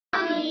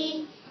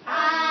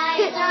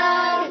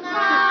love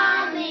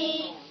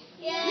Mommy.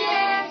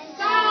 Yes,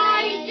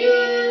 I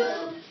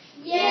do.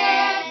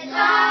 Yes,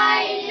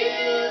 I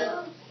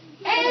do.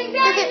 And I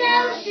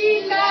know she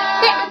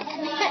loves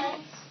me.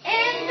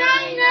 And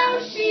I know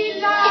she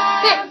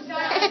loves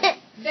us.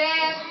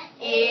 That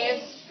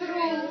is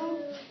true.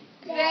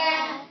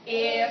 That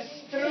is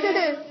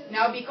true.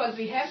 Now, because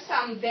we have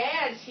some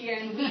dads here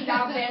and we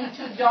love them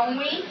too, don't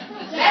we?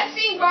 Let's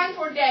sing one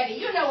for Daddy.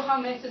 You know how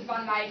Mrs.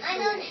 Van likes I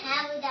don't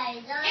have a daddy.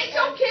 It's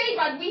okay,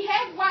 but we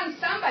have one.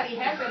 Somebody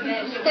has a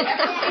daddy. You have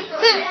to sing for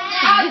him.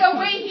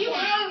 Otherwise, he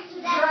will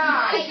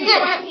cry. Do you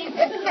want him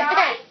to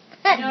cry?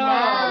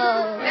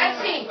 No.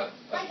 Let's sing.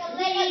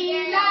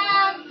 We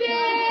love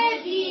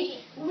Daddy.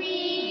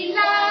 We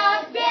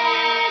love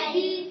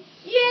Daddy.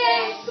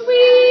 Yes,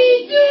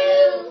 we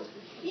do.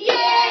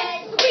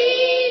 Yes,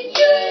 we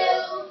do.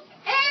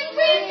 And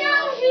we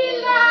know He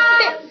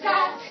loves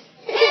us.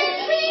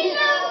 And we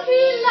know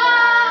He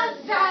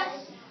loves us.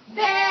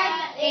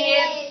 That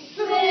is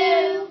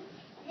true.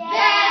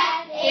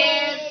 That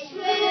is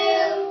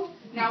true.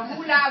 Now,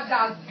 who loves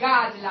us?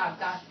 God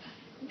loves us.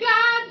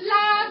 God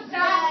loves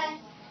us.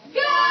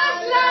 God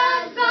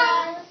loves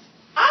us.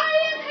 I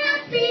am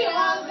happy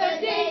all the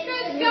day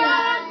because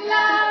God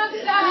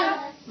loves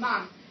us.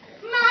 Mom.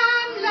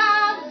 Mom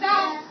loves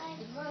us.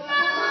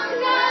 Mom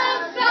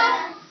loves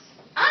us.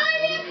 I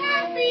am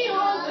happy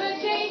all the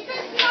day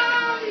because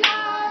Mom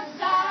loves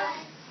us.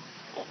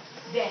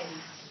 Daddy.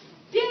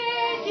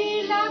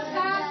 Daddy loves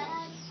us.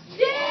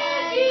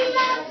 Daddy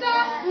loves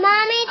us.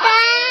 Mommy,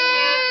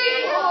 Happy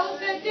all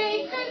the day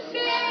because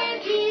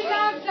Daddy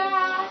loves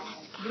us.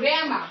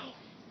 Grandma.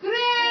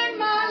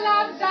 Grandma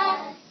loves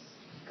us.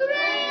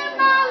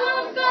 Grandma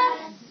loves us.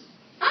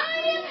 I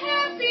am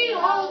happy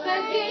all the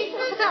day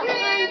because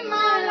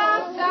Grandma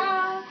loves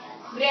us.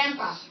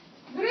 Grandpa.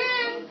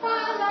 Grandpa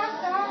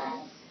loves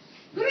us.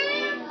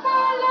 Grandpa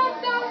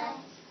loves us.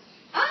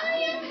 I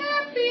am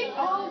happy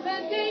all the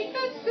day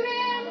because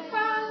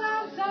Grandpa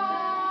loves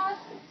us.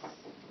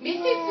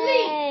 Mrs.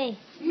 Lee.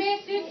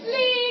 Mrs.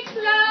 Lee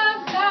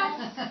loves us.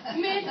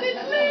 Mrs.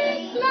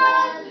 Lee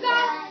loves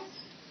us.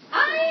 I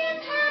am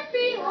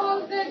happy all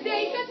the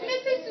day because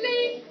Mrs.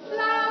 Lee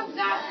loves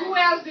us. Who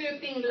else do you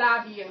think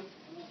love you?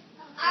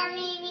 Our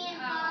Mimi and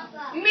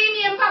Papa.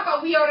 Mimi and Papa,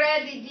 we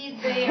already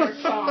did their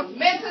song.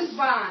 Mrs.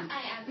 Van.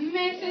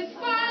 Mrs.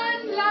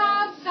 Van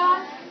loves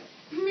us.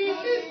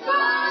 Mrs.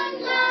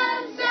 Van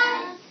loves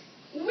us.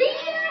 We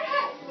are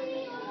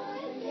happy all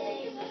the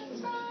day.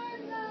 Mrs. Van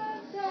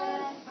loves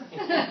us.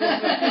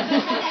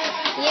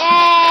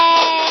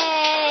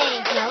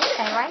 Yay! No,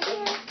 stay right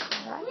here.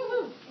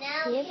 Woohoo.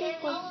 Here they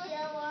go.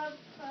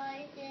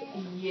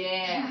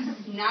 Yes.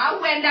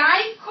 Now when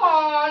I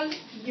call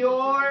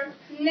your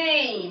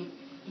name,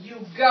 you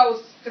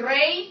go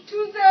straight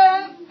to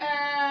the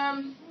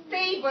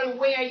table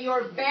where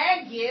your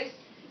bag is,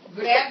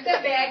 grab the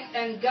bag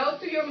and go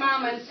to your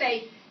mom and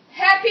say,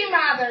 Happy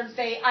Mother's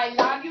Day, I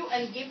love you,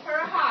 and give her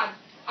a hug.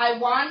 I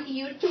want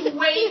you to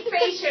wait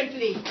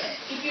patiently.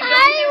 If you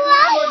don't give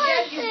mom or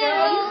dad, you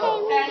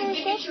go and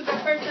give it to the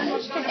person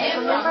who's going to be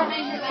Remember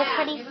the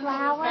pretty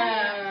flower?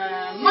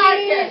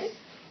 Marcus.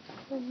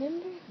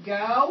 Remember?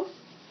 Go,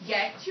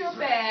 get your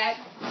bag,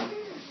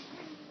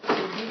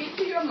 give it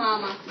to your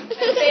mama, and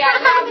say, I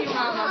love you,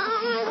 mama.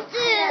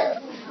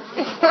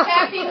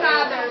 Happy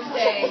Mother's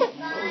Day.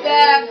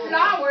 The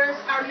flowers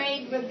are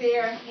made with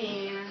their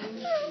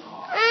hands.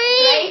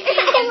 Scraping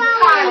and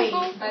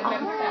cutting by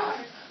themselves.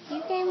 You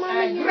gave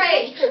Mama your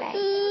Great.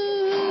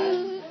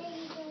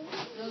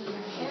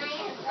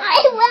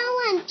 I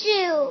want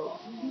to.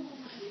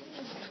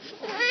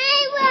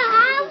 I will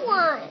have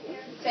one.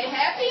 Say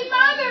Happy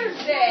Mother's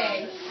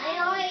Day. I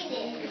already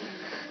did.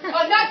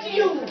 Oh, not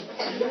you.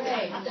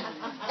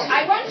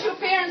 I want your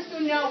parents to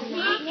know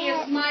he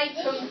is my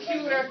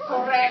computer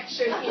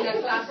correction in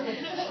a class.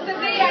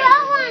 Today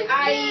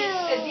I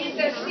did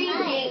the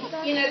singing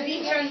in a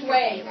different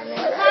way.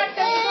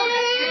 Martha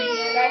corrected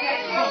me and I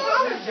had to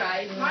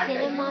apologize. Martha,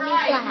 you're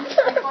right.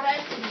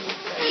 Corrected me.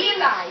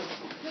 Eli.